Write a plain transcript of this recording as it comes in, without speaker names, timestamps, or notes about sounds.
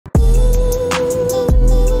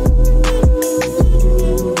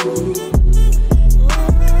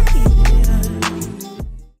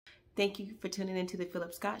Thank you for tuning into the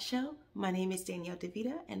Phillip Scott Show. My name is Danielle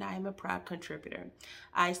DeVita, and I am a proud contributor.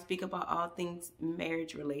 I speak about all things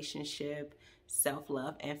marriage, relationship,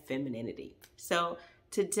 self-love, and femininity. So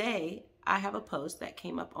today, I have a post that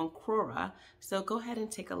came up on Quora, so go ahead and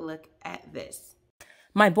take a look at this.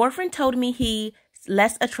 My boyfriend told me he's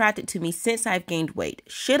less attracted to me since I've gained weight.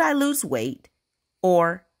 Should I lose weight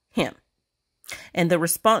or him? And the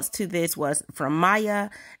response to this was from Maya,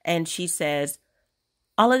 and she says,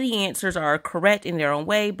 all of the answers are correct in their own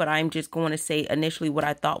way, but I'm just going to say initially what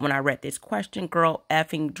I thought when I read this question. Girl,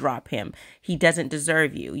 effing drop him. He doesn't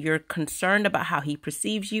deserve you. You're concerned about how he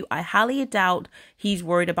perceives you. I highly doubt he's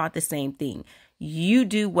worried about the same thing. You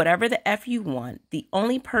do whatever the F you want. The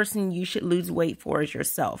only person you should lose weight for is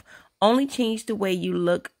yourself. Only change the way you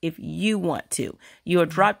look if you want to. You're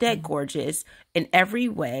drop dead gorgeous in every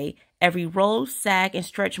way. Every roll, sag, and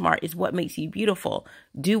stretch mark is what makes you beautiful.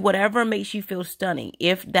 Do whatever makes you feel stunning.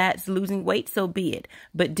 If that's losing weight, so be it.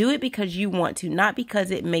 But do it because you want to, not because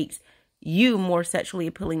it makes you more sexually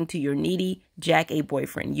appealing to your needy Jack A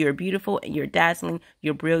boyfriend. You're beautiful and you're dazzling.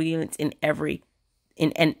 You're brilliant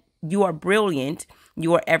and you are brilliant.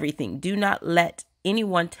 You are everything. Do not let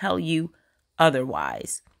anyone tell you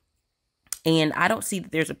otherwise. And I don't see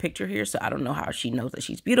that there's a picture here, so I don't know how she knows that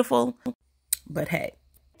she's beautiful. But hey.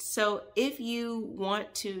 So if you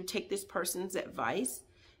want to take this person's advice,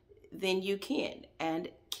 then you can. And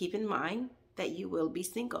keep in mind that you will be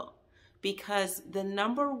single. Because the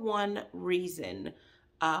number one reason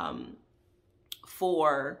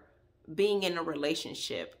for being in a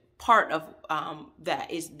relationship, part of that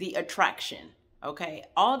is the attraction. Okay,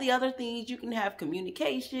 all the other things, you can have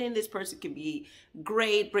communication. This person can be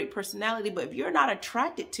great personality. But if you're not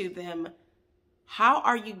attracted to them, how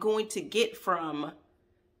are you going to get from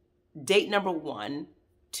date number one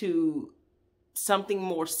to something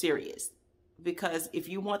more serious? Because if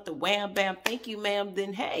you want the wham, bam, thank you, ma'am,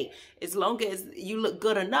 then hey, as long as you look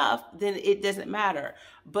good enough, then it doesn't matter.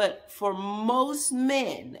 But for most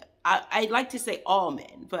men, I like to say all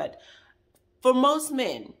men, but for most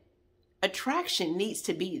men, attraction needs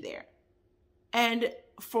to be there. And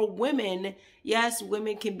for women, yes,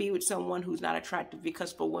 women can be with someone who's not attractive,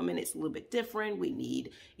 because for women, it's a little bit different. We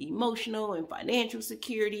need emotional and financial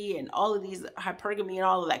security and all of these hypergamy and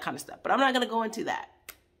all of that kind of stuff. But I'm not going to go into that.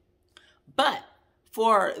 But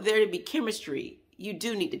for there to be chemistry, you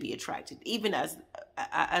do need to be attracted. Even as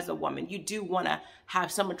a woman, you do want to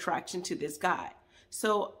have some attraction to this guy.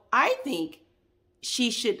 So I think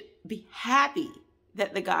she should be happy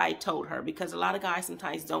that the guy told her, because a lot of guys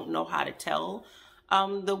sometimes don't know how to tell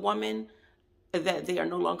the woman that they are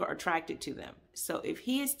no longer attracted to them. So if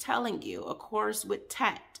he is telling you, of course, with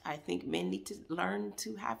tact, I think men need to learn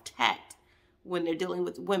to have tact when they're dealing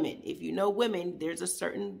with women. If you know women, there's a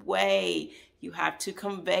certain way you have to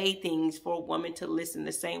convey things for a woman to listen,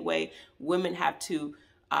 the same way women have to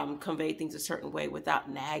convey things a certain way without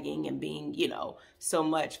nagging and being, so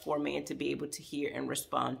much for a man to be able to hear and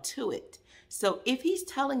respond to it. So if he's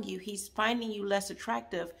telling you he's finding you less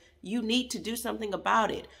attractive, you need to do something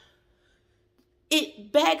about it.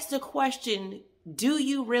 It begs the question, do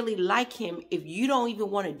you really like him if you don't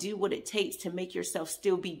even want to do what it takes to make yourself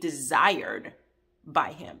still be desired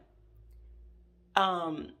by him?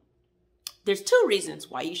 There's two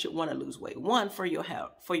reasons why you should want to lose weight. One, for your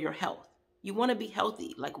health. You want to be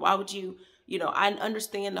healthy. Like, why would you, I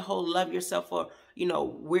understand the whole love yourself for,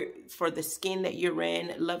 for the skin that you're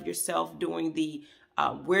in, love yourself during the,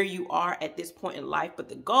 where you are at this point in life. But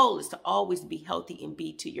the goal is to always be healthy and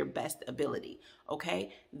be to your best ability.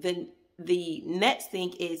 Okay. Then the next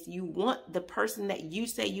thing is you want the person that you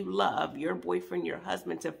say you love, your boyfriend, your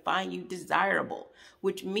husband, to find you desirable,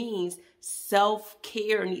 which means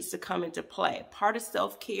self-care needs to come into play. Part of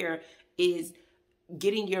self-care is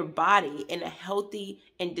getting your body in a healthy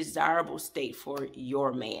and desirable state for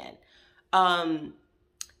your man.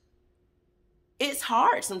 It's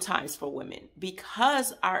hard sometimes for women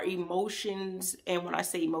because our emotions, and when I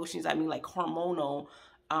say emotions, I mean like hormonal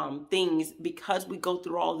things, because we go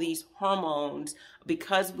through all these hormones,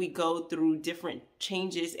 because we go through different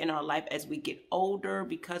changes in our life as we get older,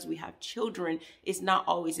 because we have children, it's not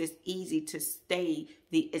always as easy to stay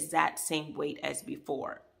the exact same weight as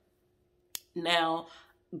before. Now,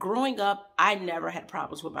 growing up, I never had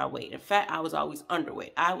problems with my weight. In fact, I was always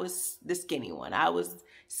underweight. I was the skinny one. I was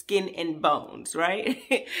skin and bones, right?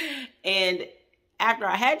 And after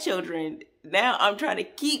I had children, now I'm trying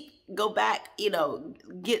to go back,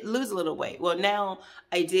 lose a little weight. Well, now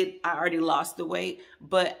I already lost the weight,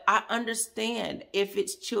 but I understand if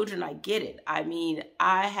it's children, I get it. I mean,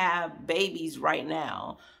 I have babies right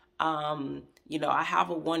now. I have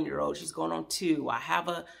a 1-year-old, she's going on 2. I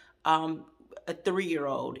have a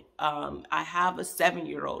 3-year-old. I have a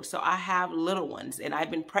 7-year-old. So I have little ones, and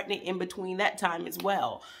I've been pregnant in between that time as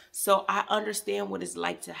well. So I understand what it's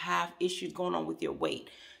like to have issues going on with your weight.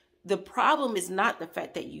 The problem is not the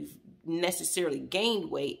fact that you've necessarily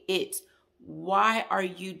gained weight. It's why are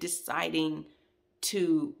you deciding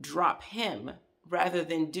to drop him rather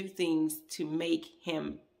than do things to make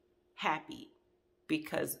him happy?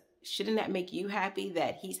 Because shouldn't that make you happy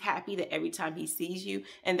that he's happy that every time he sees you,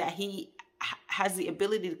 and that he has the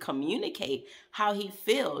ability to communicate how he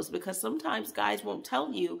feels? Because sometimes guys won't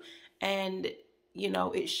tell you, and you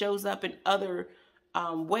know, it shows up in other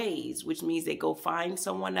ways, which means they go find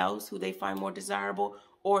someone else who they find more desirable,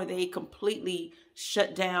 or they completely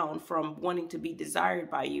shut down from wanting to be desired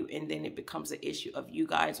by you, and then it becomes an issue of you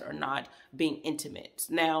guys are not being intimate.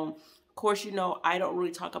 Now, of course, you know, I don't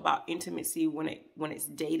really talk about intimacy when it's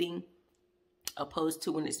dating opposed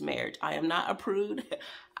to when it's marriage. I am not a prude.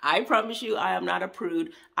 I promise you, I am not a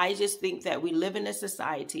prude. I just think that we live in a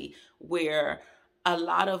society where a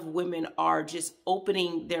lot of women are just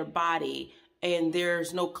opening their body and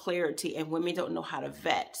there's no clarity, and women don't know how to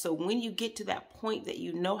vet. So when you get to that point that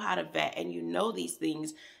you know how to vet and you know these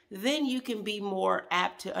things, then you can be more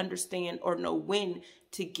apt to understand or know when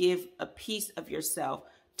to give a piece of yourself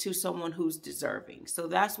to someone who's deserving. So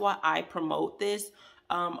that's why I promote this.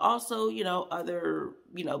 Also, you know, other,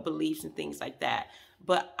 you know, beliefs and things like that.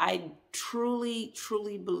 But I truly,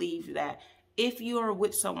 truly believe that if you are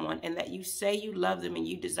with someone and that you say you love them and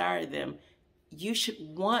you desire them, you should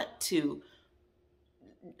want to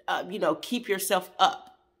you know, keep yourself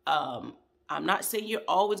up. I'm not saying you're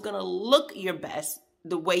always going to look your best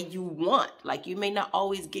the way you want. Like, you may not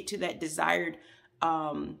always get to that desired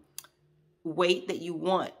weight that you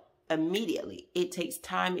want immediately. It takes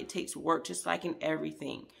time. It takes work, just like in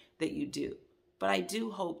everything that you do. But I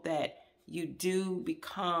do hope that you do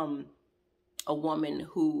become a woman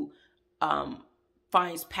who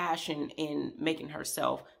finds passion in making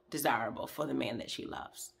herself desirable for the man that she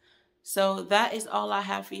loves. So that is all I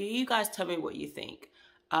have for you. You guys tell me what you think.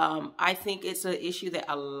 I think it's an issue that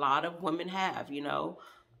a lot of women have, you know.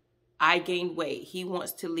 I gained weight. He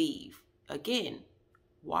wants to leave. Again,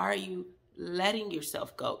 why are you letting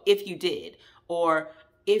yourself go if you did? Or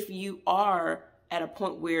if you are at a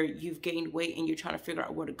point where you've gained weight and you're trying to figure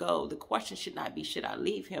out where to go, the question should not be, should I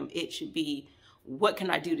leave him? It should be, what can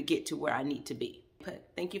I do to get to where I need to be? But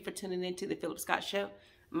thank you for tuning in to The Phillip Scott Show.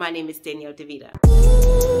 My name is Danielle DeVita.